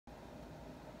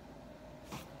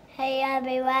Hey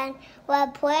everyone, we're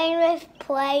playing with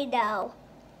Play-Doh,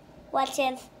 which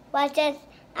is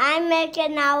I'm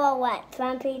making our what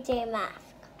from PJ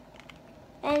Masks.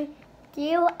 And do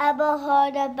you ever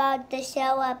heard about the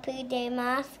show of PJ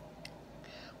Masks?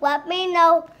 Let me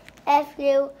know if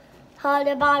you heard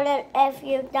about it. If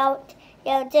you don't,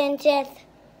 you can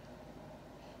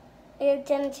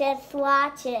just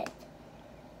watch it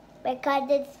because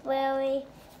it's really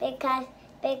because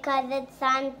it's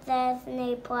on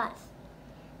Disney Plus.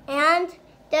 And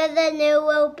there's a new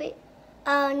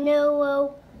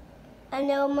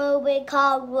movie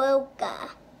called Luca.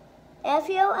 If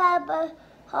you ever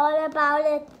heard about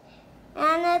it,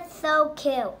 and it's so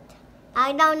cute.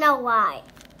 I don't know why.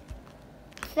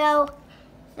 So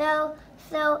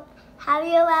have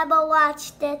you ever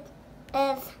watched it?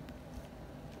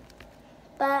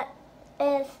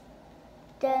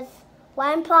 There's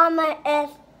one problem is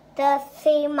the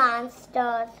sea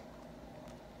monsters,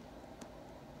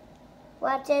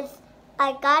 which is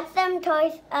I got some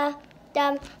toys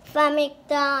them from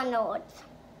McDonald's.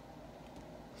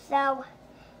 So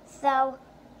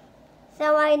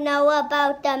I know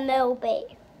about the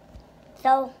movie.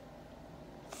 So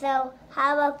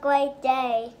have a great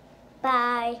day.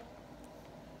 Bye.